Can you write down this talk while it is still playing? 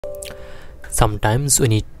Sometimes we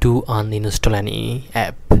need to uninstall any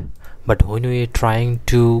app, but when we are trying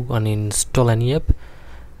to uninstall any app,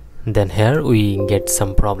 then here we get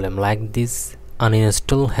some problem like this.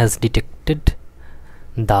 Uninstall has detected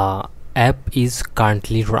the app is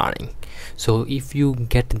currently running. So if you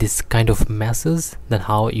get this kind of message, then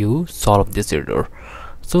how you solve this error?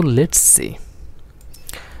 So let's see.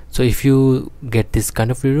 So if you get this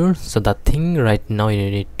kind of error, so the thing right now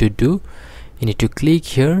you need to do, you need to click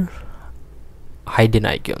here hidden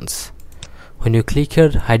icons. When you click here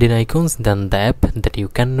hidden icons, then the app that you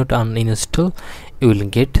cannot uninstall, you will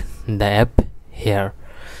get the app here.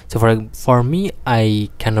 So for me, I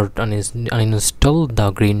cannot uninstall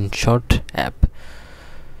the green shot app.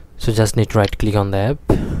 So just need to right click on the app,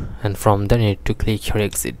 and from there you need to click here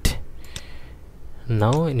exit.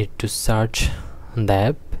 Now you need to search the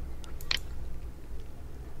app,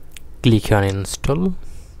 click here on install,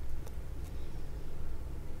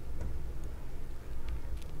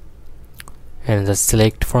 and just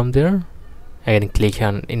select from there. Again click here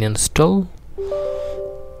on install,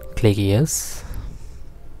 click yes,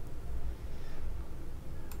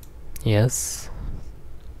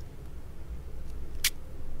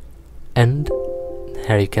 and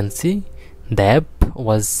here you can see the app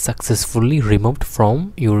was successfully removed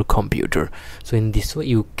from your computer. So in this way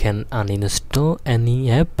you can uninstall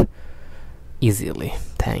any app easily.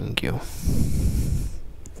 Thank you.